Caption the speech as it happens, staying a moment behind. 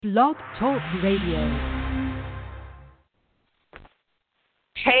Blog Talk Radio.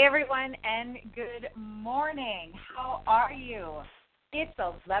 Hey everyone, and good morning. How are you? It's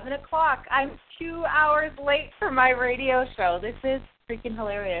 11 o'clock. I'm 2 hours late for my radio show. This is freaking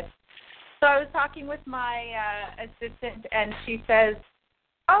hilarious. So I was talking with my assistant, and she says,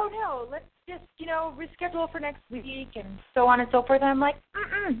 oh no, let's just, reschedule for next week and so on and so forth. And I'm like,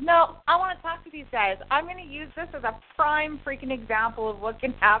 no, I want to talk to these guys. I'm going to use this as a prime freaking example of what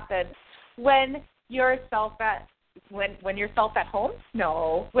can happen when you're when you're at home?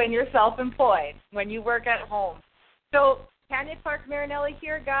 No, when you're self-employed, when you work at home. So Tanya Clark Marinelli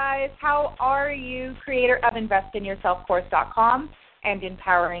here, guys. How are you? Creator of InvestInYourselfCourse.com and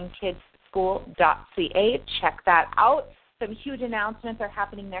EmpoweringKidsSchool.ca. Check that out. Some huge announcements are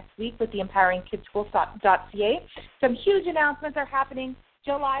happening next week with the EmpoweringKidsSchool.ca. Some huge announcements are happening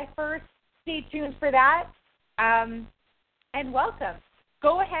July 1st. Stay tuned for that. And welcome.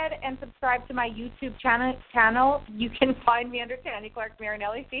 Go ahead and subscribe to my YouTube channel. You can find me under Tanya Clark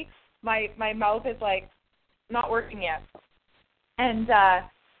Marinelli. See, my mouth is not working yet. And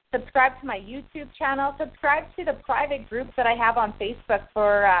subscribe to my YouTube channel. Subscribe to the private groups that I have on Facebook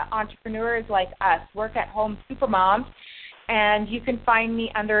for entrepreneurs like us, work-at-home supermoms. And you can find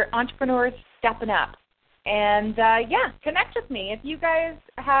me under Entrepreneurs Stepping Up. And, connect with me. If you guys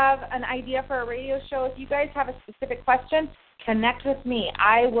have an idea for a radio show, if you guys have a specific question, connect with me.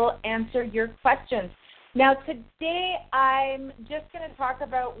 I will answer your questions. Now, today I'm just going to talk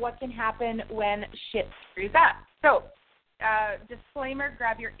about what can happen when shit screws up. So, disclaimer,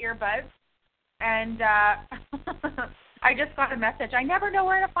 grab your earbuds. And I just got a message. I never know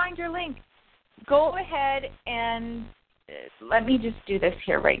where to find your link. Go ahead and let me just do this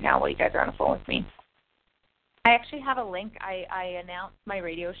here right now while you guys are on the phone with me. I actually have a link. I announced my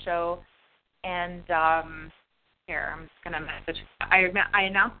radio show, and here, I'm just going to message. I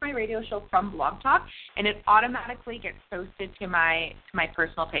announced my radio show from Blog Talk, and it automatically gets posted to my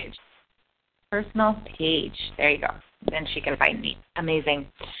personal page. Personal page. There you go. Then she can find me. Amazing.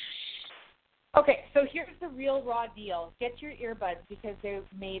 Okay, so here's the real raw deal. Get your earbuds because there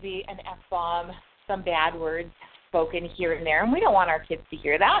may be an F-bomb, some bad words spoken here and there, and we don't want our kids to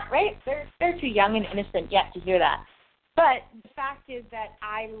hear that, right? They're too young and innocent yet to hear that. But the fact is that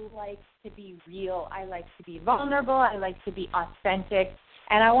I like to be real. I like to be vulnerable. I like to be authentic,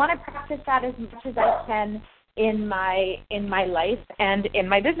 and I want to practice that as much as I can in my life and in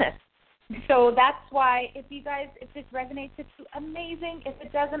my business. So that's why if this resonates, it's amazing. If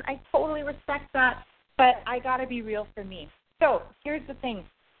it doesn't, I totally respect that, but I got to be real for me. So here's the thing.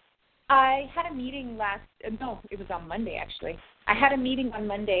 I had a meeting it was on Monday, actually. I had a meeting on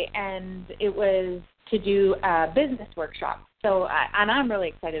Monday, and it was to do a business workshop. So, and I'm really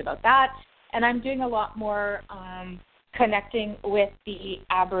excited about that. And I'm doing a lot more connecting with the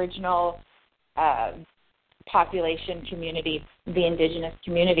Aboriginal population community, the Indigenous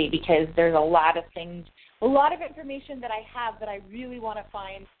community, because there's a lot of information that I have that I really want to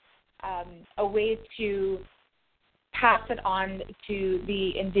find a way to pass it on to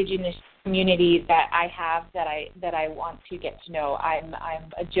the Indigenous community that I have that I want to get to know. I'm a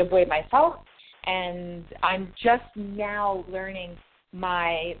Ojibwe myself, and I'm just now learning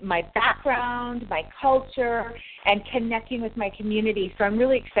my background, my culture, and connecting with my community. So I'm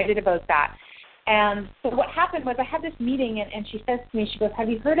really excited about that. And so what happened was I had this meeting, and she says to me, she goes, have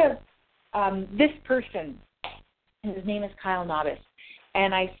you heard of this person? And his name is Kyle Novice.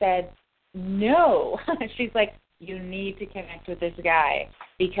 And I said, no. She's like, you need to connect with this guy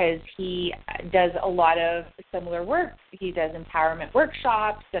because he does a lot of similar work. He does empowerment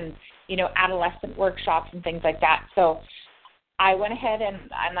workshops and, adolescent workshops and things like that. So I went ahead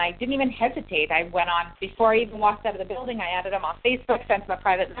and I didn't even hesitate. I went on, before I even walked out of the building, I added him on Facebook, sent him a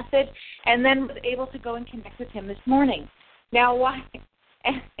private message, and then was able to go and connect with him this morning. Now, why?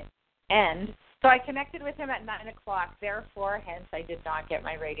 And so I connected with him at 9 o'clock. Therefore, hence, I did not get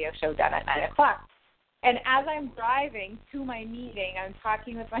my radio show done at 9 o'clock. And as I'm driving to my meeting, I'm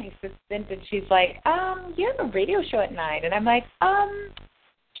talking with my assistant, and she's like, you have a radio show at 9. And I'm like,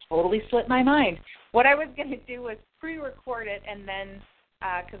 totally slipped my mind. What I was going to do was pre-record it, and then,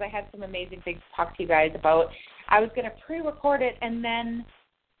 because I had some amazing things to talk to you guys about, I was going to pre-record it, and then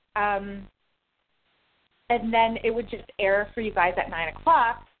it would just air for you guys at 9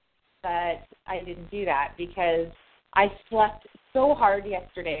 o'clock, but I didn't do that because I slept so hard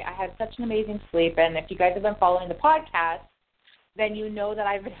yesterday. I had such an amazing sleep, and if you guys have been following the podcast, then you know that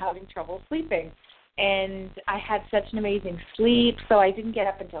I've been having trouble sleeping. And I had such an amazing sleep, so I didn't get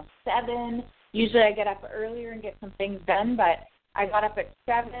up until 7. Usually I get up earlier and get some things done, but I got up at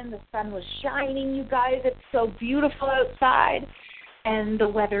 7. The sun was shining, you guys. It's so beautiful outside. and the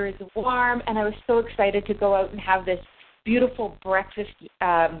weather is warm, and I was so excited to go out and have this beautiful breakfast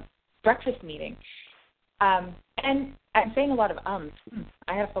meeting. And I'm saying a lot of ums.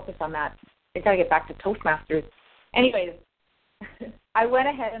 I have to focus on that. I got to get back to Toastmasters. Anyways, I went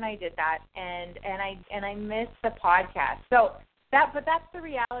ahead and I did that, and I missed the podcast. So that's the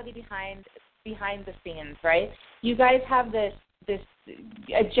reality behind the scenes, right? You guys have this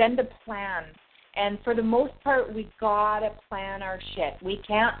agenda plan, and for the most part, we gotta plan our shit. We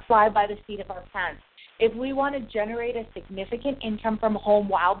can't fly by the seat of our pants. If we want to generate a significant income from home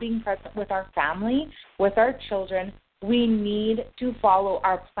while being present with our family, with our children, we need to follow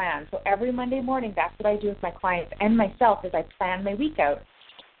our plan. So every Monday morning, that's what I do with my clients and myself, is I plan my week out.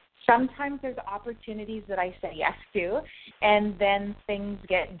 Sometimes there's opportunities that I say yes to, and then things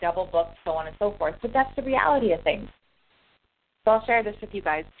get double booked, so on and so forth. But that's the reality of things. So I'll share this with you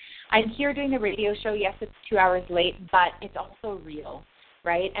guys. I'm here doing the radio show. Yes, it's 2 hours late, but it's also real,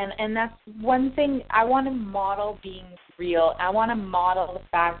 right? And that's one thing. I want to model being real. I want to model the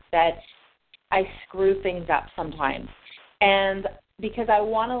fact that I screw things up sometimes. And because I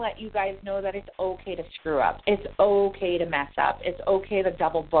want to let you guys know that it's okay to screw up. It's okay to mess up. It's okay to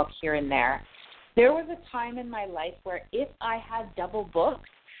double book here and there. There was a time in my life where if I had double booked,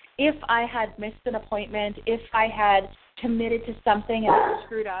 if I had missed an appointment, if I had committed to something and I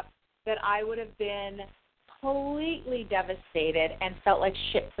screwed up, that I would have been completely devastated and felt like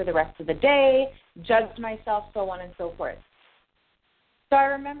shit for the rest of the day, judged myself, so on and so forth. So I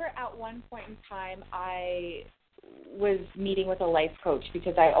remember at one point in time I was meeting with a life coach,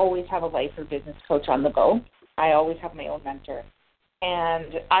 because I always have a life or business coach on the go. I always have my own mentor.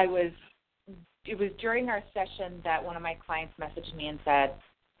 And it was during our session that one of my clients messaged me and said,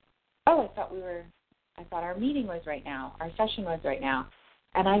 oh, I thought our meeting was right now, our session was right now.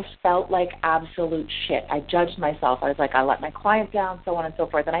 And I felt like absolute shit. I judged myself. I was like, I let my client down, so on and so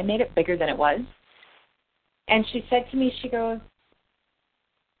forth. And I made it bigger than it was. And she said to me, she goes,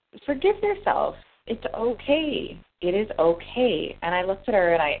 forgive yourself. It's okay. It is okay. And I looked at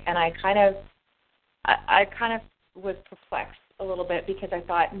her and I kind of was perplexed a little bit, because I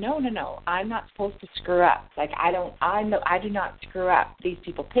thought, no, I'm not supposed to screw up. Like I do not screw up. These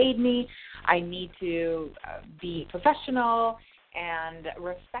people paid me. I need to be professional and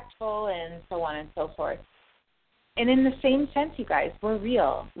respectful and so on and so forth. And in the same sense, you guys, we're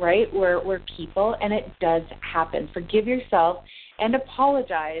real, right? We're people, and it does happen. Forgive yourself and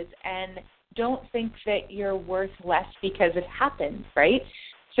apologize, and don't think that you're worth less because it happens, right?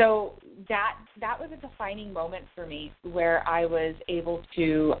 So that was a defining moment for me, where I was able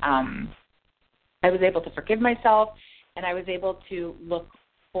to forgive myself, and I was able to look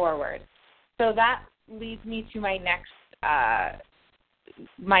forward. So that leads me to my next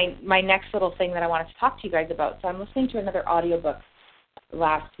my next little thing that I wanted to talk to you guys about. So I'm listening to another audiobook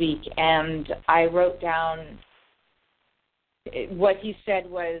last week, and I wrote down what he said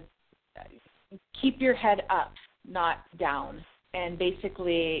was, keep your head up, not down. And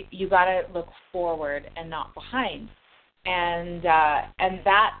basically, you got to look forward and not behind. And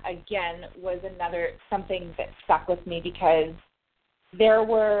that, again, was something that stuck with me, because there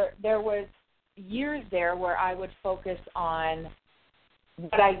was years there where I would focus on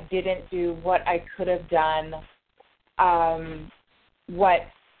what I didn't do, what I could have done,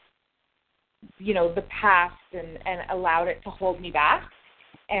 the past, and allowed it to hold me back.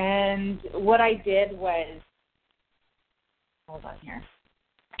 And what I did was,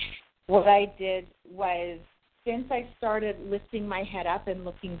 since I started lifting my head up and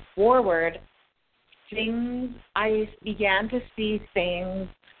looking forward, I began to see things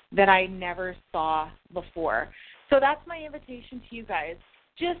that I never saw before. So that's my invitation to you guys.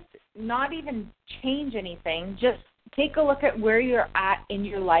 Just not even change anything. Just take a look at where you're at in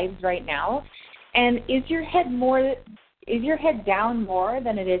your lives right now. And is your head down more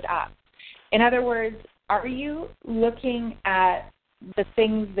than it is up? In other words, are you looking at the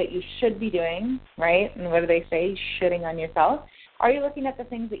things that you should be doing, right? And what do they say? Shitting on yourself. Are you looking at the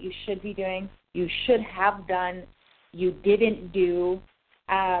things that you should be doing, you should have done, you didn't do,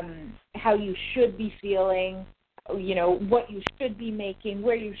 how you should be feeling, what you should be making,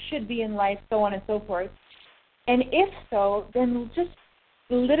 where you should be in life, so on and so forth? And if so, then just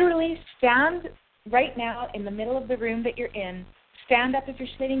literally stand right now in the middle of the room that you're in, stand up if you're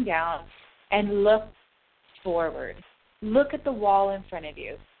sitting down, and look forward. Look at the wall in front of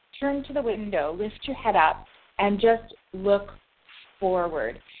you. Turn to the window, lift your head up, and just look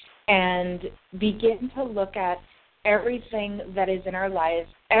forward. And begin to look at everything that is in our lives,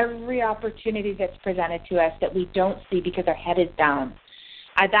 every opportunity that's presented to us that we don't see because our head is down.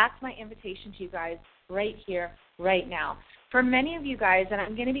 That's my invitation to you guys right here, right now. for many of you guys, and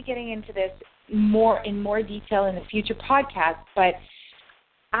I'm going to be getting into this in more detail in the future podcasts, but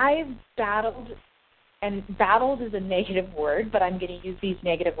I've battled, and battled is a negative word, but I'm going to use these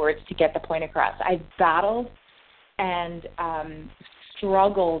negative words to get the point across. I've battled and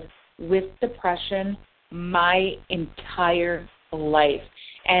struggled with depression my entire life,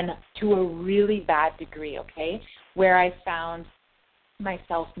 and to a really bad degree, okay, where I found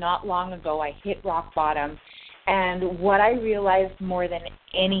myself not long ago. I hit rock bottom, and what I realized more than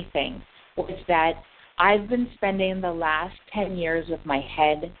anything was that I've been spending the last 10 years with my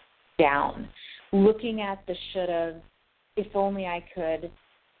head down, looking at the shoulda, if only I could,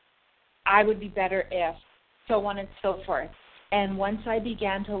 I would be better if, so on and so forth. And once I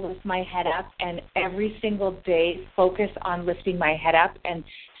began to lift my head up and every single day focus on lifting my head up and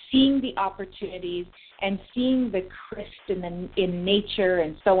seeing the opportunities and seeing the crisp in nature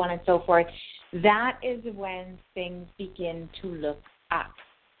and so on and so forth, that is when things begin to look up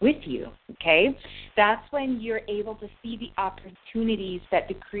with you, okay? That's when you're able to see the opportunities that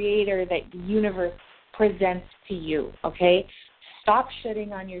the Creator, that the universe presents to you, okay? Stop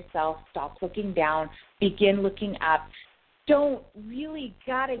shitting on yourself. Stop looking down. Begin looking up. Don't really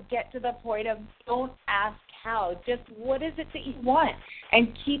got to get to the point of don't ask how. Just what is it that you want? And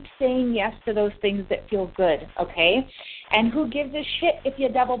keep saying yes to those things that feel good, okay? And who gives a shit if you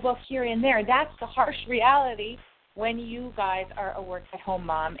double book here and there? That's the harsh reality when you guys are a work-at-home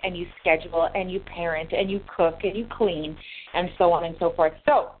mom and you schedule and you parent and you cook and you clean and so on and so forth.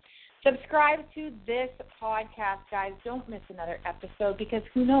 So subscribe to this podcast, guys. Don't miss another episode because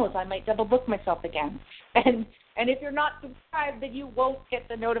who knows, I might double book myself again. And if you're not subscribed, then you won't get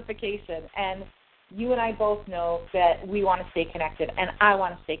the notification. And you and I both know that we want to stay connected, and I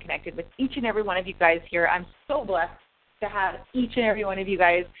want to stay connected with each and every one of you guys here. I'm so blessed to have each and every one of you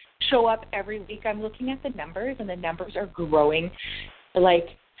guys show up every week. I'm looking at the numbers, and the numbers are growing like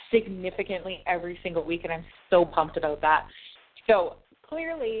significantly every single week, and I'm so pumped about that. So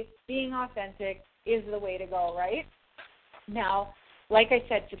clearly, being authentic is the way to go, right? Now, like I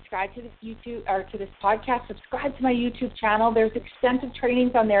said, subscribe to this YouTube or to this podcast. Subscribe to my YouTube channel. There's extensive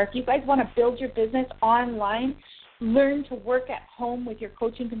trainings on there. If you guys want to build your business online, learn to work at home with your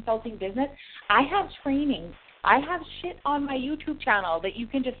coaching consulting business, I have trainings. I have shit on my YouTube channel that you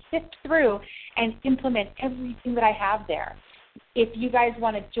can just sift through and implement everything that I have there. If you guys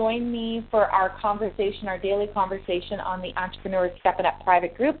want to join me for our conversation, our daily conversation on the Entrepreneurs Stepping Up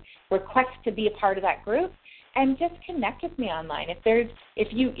private group, request to be a part of that group. And just connect with me online. If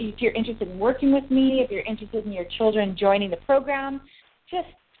you're interested in working with me, if you're interested in your children joining the program, just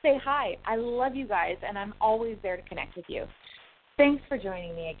say hi. I love you guys, and I'm always there to connect with you. Thanks for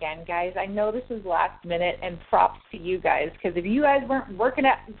joining me again, guys. I know this was last minute, and props to you guys, because if you guys weren't work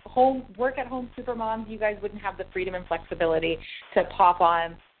at home supermoms, you guys wouldn't have the freedom and flexibility to pop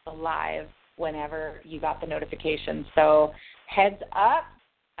on live whenever you got the notification. So heads up.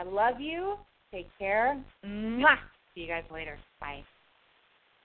 I love you. Take care. Mwah. See you guys later. Bye.